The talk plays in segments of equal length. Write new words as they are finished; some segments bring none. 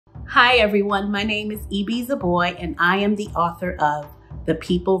Hi everyone, my name is Ibi Zoboi and I am the author of The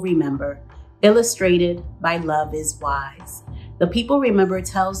People Remember, illustrated by Loveis Wise. The People Remember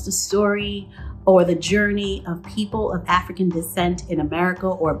tells the story or the journey of people of African descent in America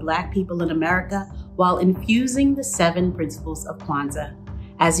or Black people in America while infusing the 7 principles of Kwanzaa.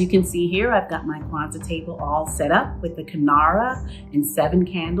 As you can see here, I've got my Kwanzaa table all set up with the Kinara and 7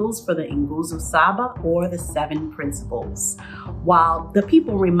 candles for the Nguzo Saba or the 7 principles. While the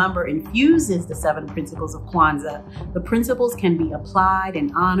People Remember infuses the 7 principles of Kwanzaa, the principles can be applied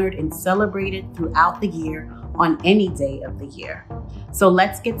and honored and celebrated throughout the year on any day of the year. So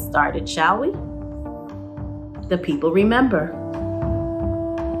let's get started, shall we? The People Remember.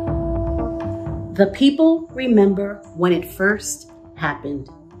 The people remember when it first happened.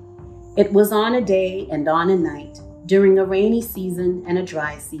 It was on a day and on a night, during a rainy season and a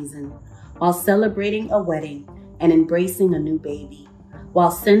dry season, while celebrating a wedding and embracing a new baby, while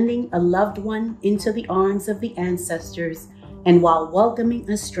sending a loved one into the arms of the ancestors, and while welcoming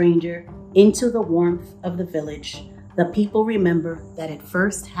a stranger into the warmth of the village. The people remember that it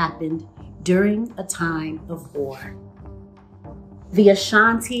first happened during a time of war. The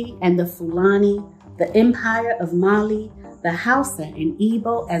Ashanti and the Fulani, the Empire of Mali, the Hausa and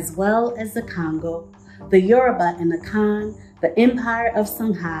Igbo, as well as the Congo, the Yoruba and the Kan, the Empire of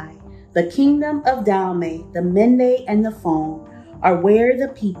Songhai, the Kingdom of Dahomey, the Mende and the Fon are where the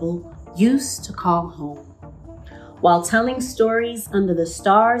people used to call home. While telling stories under the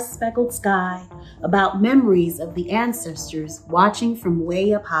star-speckled sky about memories of the ancestors watching from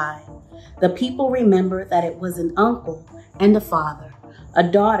way up high, the people remember that it was an uncle and a father, a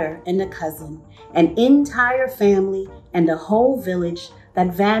daughter and a cousin, an entire family and a whole village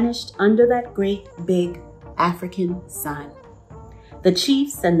that vanished under that great big African sun. The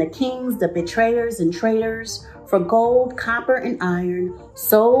chiefs and the kings, the betrayers and traitors, for gold, copper, and iron,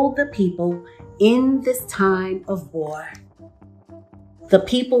 sold the people in this time of war. The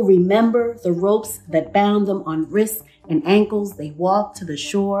people remember the ropes that bound them on wrists and ankles. They walked to the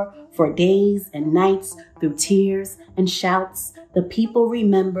shore for days and nights through tears and shouts. The people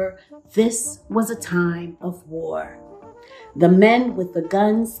remember this was a time of war. The men with the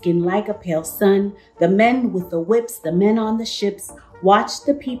guns skinned like a pale sun, the men with the whips, the men on the ships, watched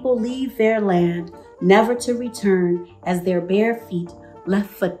the people leave their land, never to return as their bare feet left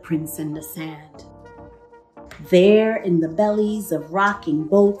footprints in the sand. There in the bellies of rocking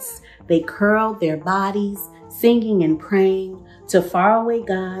boats, they curled their bodies, singing and praying to faraway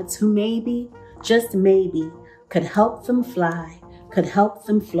gods who maybe, just maybe, could help them fly, could help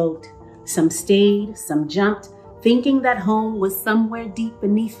them float. Some stayed, some jumped, thinking that home was somewhere deep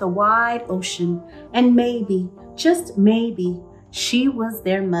beneath the wide ocean, and maybe, just maybe, she was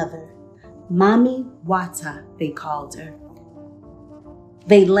their mother. Mami Wata, they called her.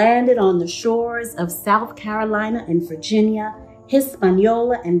 They landed on the shores of South Carolina and Virginia,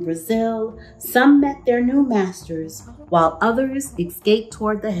 Hispaniola and Brazil. Some met their new masters, while others escaped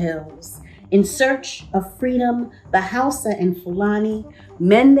toward the hills. In search of freedom, the Hausa and Fulani,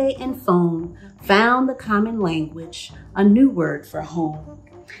 Mende and Fon found the common language, a new word for home.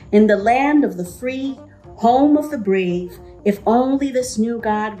 In the land of the free, home of the brave, if only this new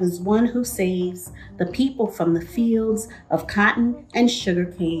God was one who saves the people from the fields of cotton and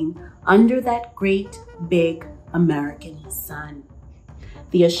sugarcane under that great big American sun.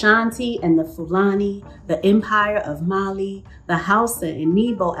 The Ashanti and the Fulani, the Empire of Mali, the Hausa and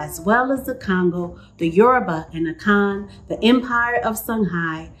Igbo, as well as the Congo, the Yoruba and the Kan, the Empire of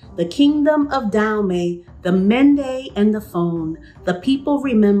Songhai, the Kingdom of Dahomey, the Mende and the Fon, the people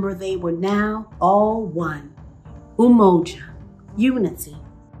remember they were now all one. Umoja, unity.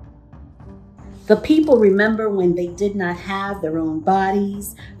 The people remember when they did not have their own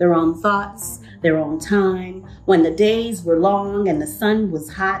bodies, their own thoughts, their own time, when the days were long and the sun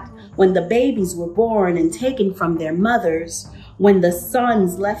was hot, when the babies were born and taken from their mothers, when the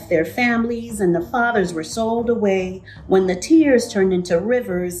sons left their families and the fathers were sold away, when the tears turned into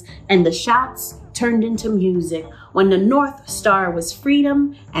rivers and the shouts turned into music, when the North Star was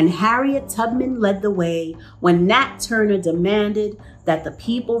freedom and Harriet Tubman led the way, when Nat Turner demanded that the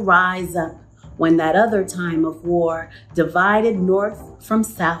people rise up, when that other time of war divided North from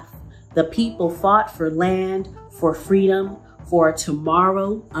South, the people fought for land, for freedom, for a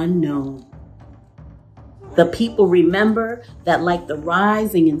tomorrow unknown. The people remember that like the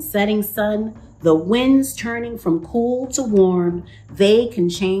rising and setting sun, the winds turning from cool to warm, they can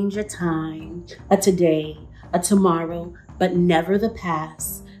change a time, a today, a tomorrow, but never the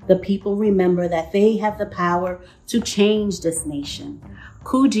past. The people remember that they have the power to change this nation.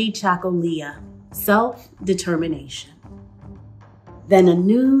 Kuji Chakolia, self-determination. Then a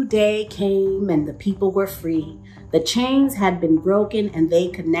new day came and the people were free. The chains had been broken and they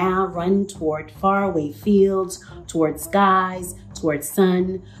could now run toward faraway fields, toward skies, toward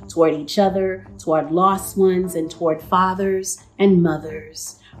sun, toward each other, toward lost ones, and toward fathers and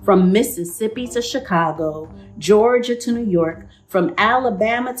mothers. From Mississippi to Chicago, Georgia to New York, from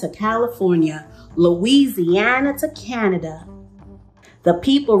Alabama to California, Louisiana to Canada. The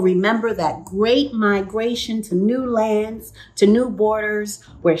people remember that great migration to new lands, to new borders,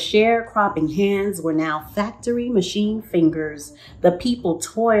 where sharecropping hands were now factory machine fingers. The people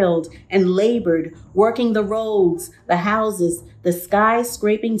toiled and labored, working the roads, the houses, the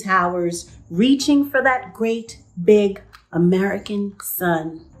skyscraping towers, reaching for that great, big American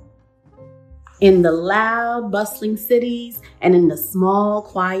sun. In the loud, bustling cities and in the small,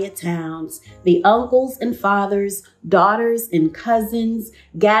 quiet towns, the uncles and fathers, daughters and cousins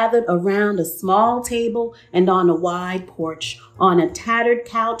gathered around a small table and on a wide porch, on a tattered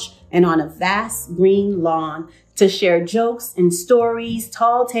couch and on a vast green lawn, to share jokes and stories,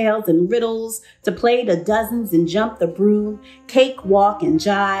 tall tales and riddles, to play the dozens and jump the broom, cake walk and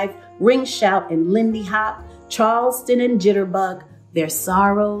jive, ring shout and Lindy hop, Charleston and jitterbug, their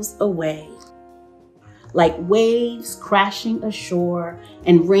sorrows away. Like waves crashing ashore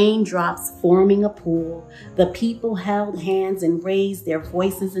and raindrops forming a pool, the people held hands and raised their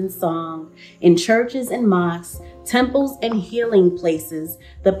voices in song. In churches and mosques, temples and healing places,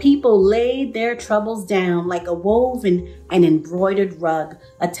 the people laid their troubles down like a woven and embroidered rug,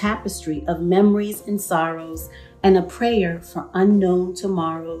 a tapestry of memories and sorrows, and a prayer for unknown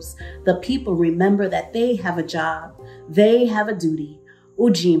tomorrows. The people remember that they have a job, they have a duty,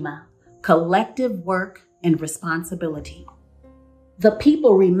 Ujima, collective work and responsibility. The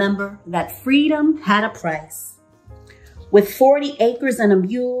people remember that freedom had a price. With 40 acres and a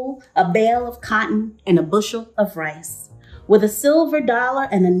mule, a bale of cotton, and a bushel of rice. With a silver dollar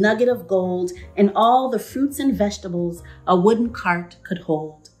and a nugget of gold, and all the fruits and vegetables a wooden cart could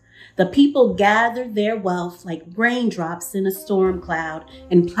hold. The people gathered their wealth like raindrops in a storm cloud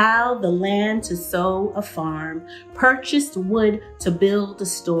and plowed the land to sow a farm, purchased wood to build a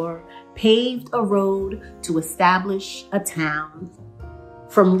store, paved a road to establish a town.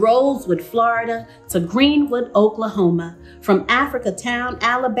 From Rosewood, Florida to Greenwood, Oklahoma, from Africatown,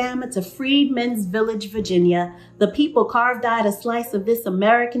 Alabama to Freedmen's Village, Virginia, the people carved out a slice of this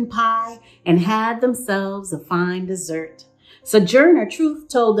American pie and had themselves a fine dessert. Sojourner Truth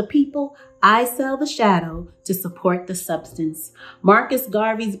told the people, I sell the shadow to support the substance. Marcus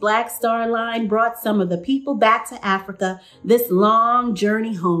Garvey's Black Star Line brought some of the people back to Africa, this long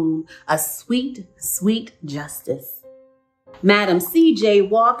journey home, a sweet, sweet justice. Madam C.J.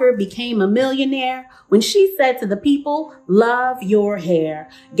 Walker became a millionaire when she said to the people, love your hair.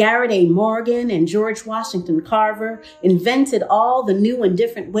 Garrett A. Morgan and George Washington Carver invented all the new and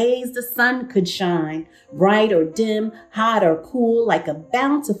different ways the sun could shine, bright or dim, hot or cool, like a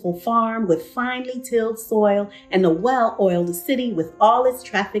bountiful farm with finely tilled soil and a well-oiled city with all its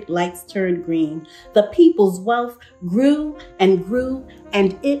traffic lights turned green. The people's wealth grew and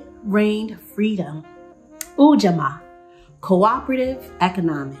it reigned freedom. Ujamaa. Cooperative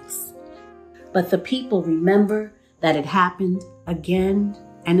economics. But the people remember that it happened again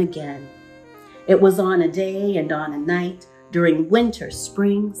and again. It was on a day and on a night during winter,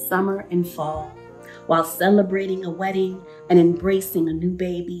 spring, summer, and fall, while celebrating a wedding and embracing a new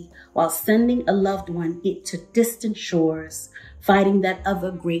baby, while sending a loved one to distant shores, fighting that other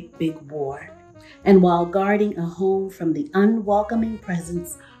great big war, and while guarding a home from the unwelcoming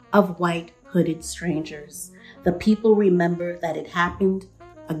presence of white hooded strangers. The people remember that it happened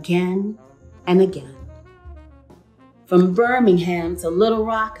again and again. From Birmingham to Little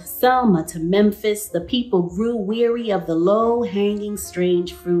Rock, Selma to Memphis, the people grew weary of the low-hanging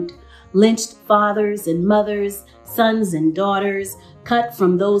strange fruit, lynched fathers and mothers, sons and daughters, cut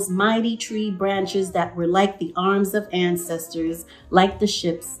from those mighty tree branches that were like the arms of ancestors, like the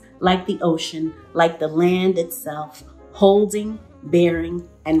ships, like the ocean, like the land itself, holding, bearing,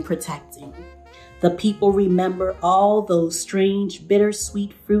 and protecting. The people remember all those strange,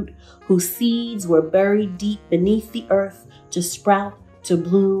 bittersweet fruit whose seeds were buried deep beneath the earth to sprout, to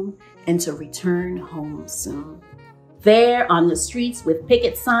bloom, and to return home soon. There on the streets with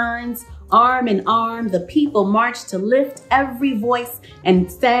picket signs, arm in arm, the people marched to lift every voice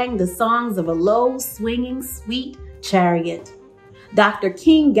and sang the songs of a low, swinging, sweet chariot. Dr.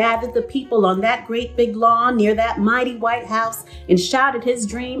 King gathered the people on that great big lawn near that mighty White House and shouted his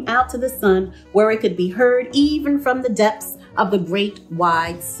dream out to the sun where it could be heard even from the depths of the great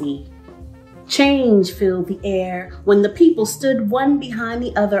wide sea. Change filled the air when the people stood one behind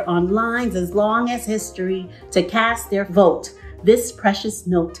the other on lines as long as history to cast their vote, this precious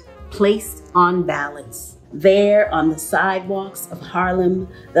note placed on ballots. There on the sidewalks of Harlem,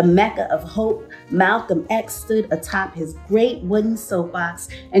 the Mecca of hope, Malcolm X stood atop his great wooden soapbox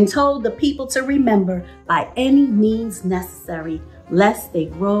and told the people to remember by any means necessary, lest they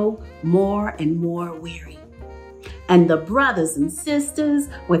grow more and more weary. And the brothers and sisters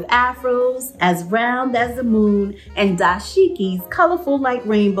with afros as round as the moon and dashikis colorful like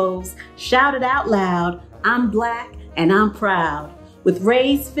rainbows shouted out loud, "I'm black and I'm proud." With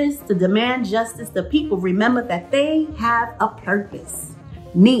raised fists to demand justice, the people remember that they have a purpose.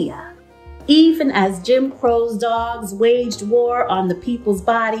 Nia. Even as Jim Crow's dogs waged war on the people's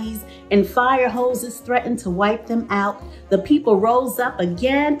bodies and fire hoses threatened to wipe them out, the people rose up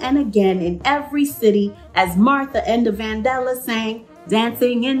again and again in every city as Martha and the Vandellas sang,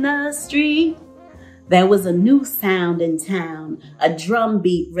 "Dancing in the Street." There was a new sound in town, a drum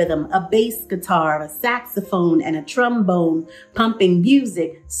beat rhythm, a bass guitar, a saxophone, and a trombone pumping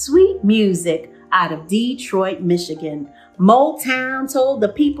music, sweet music, out of Detroit, Michigan. Motown told the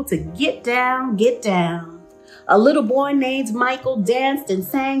people to get down, get down. A little boy named Michael danced and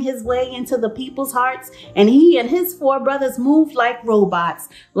sang his way into the people's hearts, and he and his four brothers moved like robots,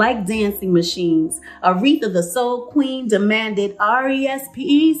 like dancing machines. Aretha the Soul Queen demanded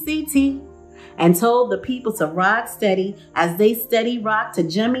RESPECT and told the people to rock steady as they steady rocked to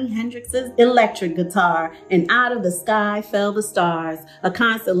Jimi Hendrix's electric guitar, and out of the sky fell the stars, a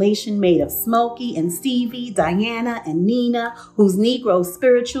constellation made of Smokey and Stevie, Diana and Nina, whose Negro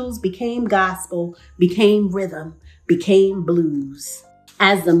spirituals became gospel, became rhythm, became blues.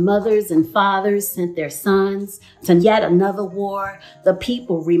 As the mothers and fathers sent their sons to yet another war, the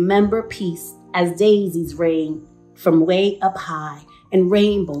people remember peace as daisies rain from way up high and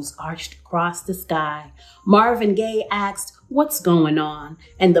rainbows arched across the sky. Marvin Gaye asked, "What's going on?"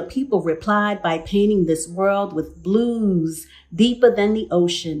 And the people replied by painting this world with blues deeper than the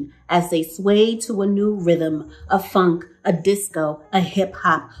ocean as they swayed to a new rhythm, a funk, a disco, a hip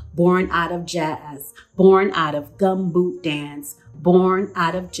hop, born out of jazz, born out of gumboot dance, born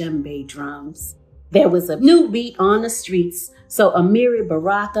out of djembe drums. There was a new beat on the streets, so Amiri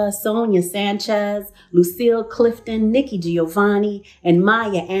Baraka, Sonia Sanchez, Lucille Clifton, Nikki Giovanni, and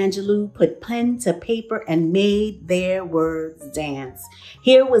Maya Angelou put pen to paper and made their words dance.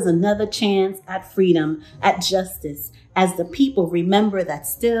 Here was another chance at freedom, at justice, as the people remember that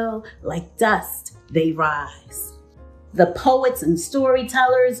still, like dust, they rise. The poets and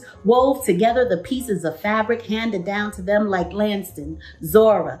storytellers wove together the pieces of fabric handed down to them like Lanston,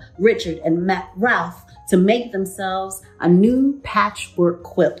 Zora, Richard, and Ralph to make themselves a new patchwork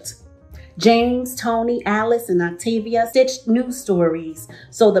quilt. James, Tony, Alice, and Octavia stitched new stories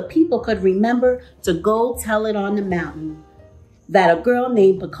so the people could remember to go tell it on the mountain. That a girl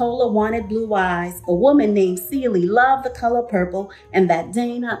named Pecola wanted blue eyes, a woman named Celie loved the color purple, and that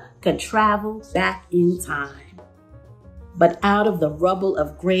Dana could travel back in time. But out of the rubble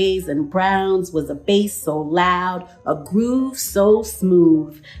of grays and browns was a bass so loud, a groove so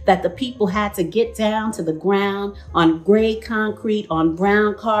smooth, that the people had to get down to the ground on gray concrete on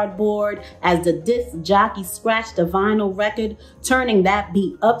brown cardboard as the disc jockey scratched a vinyl record, turning that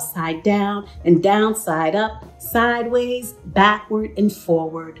beat upside down and downside up, sideways, backward, and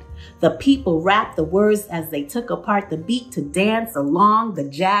forward. The people rapped the words as they took apart the beat to dance along the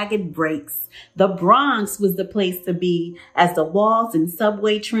jagged breaks. The Bronx was the place to be as the walls and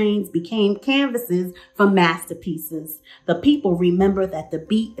subway trains became canvases for masterpieces. The people remember that the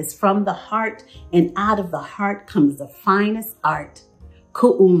beat is from the heart, and out of the heart comes the finest art,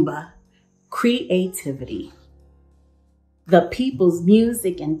 kuumba, creativity. The people's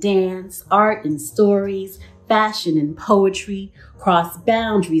music and dance, art and stories, fashion and poetry cross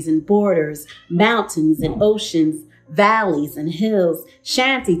boundaries and borders, mountains and oceans, valleys and hills,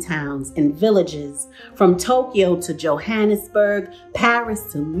 shanty towns and villages. From Tokyo to Johannesburg,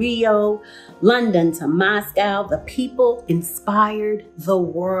 Paris to Rio, London to Moscow, the people inspired the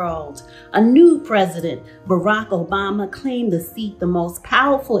world. A new president, Barack Obama, claimed the seat the most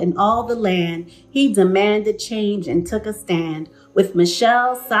powerful in all the land. He demanded change and took a stand. With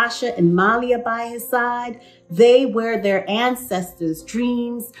Michelle, Sasha, and Malia by his side, they were their ancestors'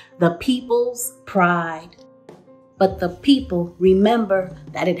 dreams, the people's pride. But the people remember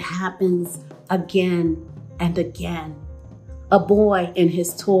that it happens again and again. A boy and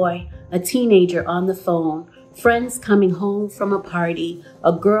his toy, a teenager on the phone, friends coming home from a party,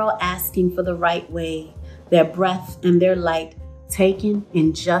 a girl asking for the right way, their breath and their light taken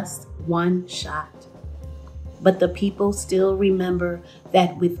in just one shot. But the people still remember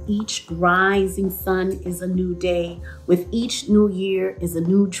that with each rising sun is a new day, with each new year is a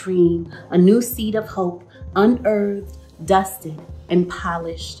new dream, a new seed of hope, unearthed, dusted, and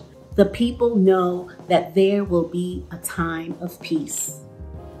polished, the people know that there will be a time of peace.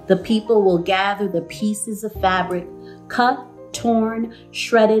 The people will gather the pieces of fabric, cut, torn,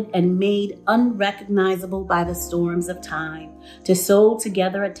 shredded, and made unrecognizable by the storms of time, to sew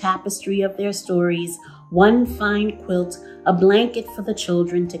together a tapestry of their stories, one fine quilt, a blanket for the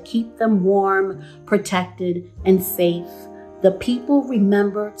children to keep them warm, protected, and safe. The people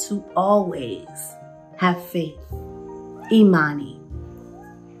remember to always have faith. Imani.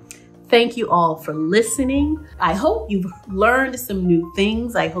 Thank you all for listening. I hope you've learned some new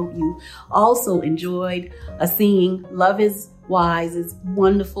things. I hope you also enjoyed seeing Loveis Wise's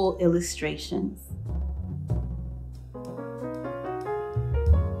wonderful illustrations.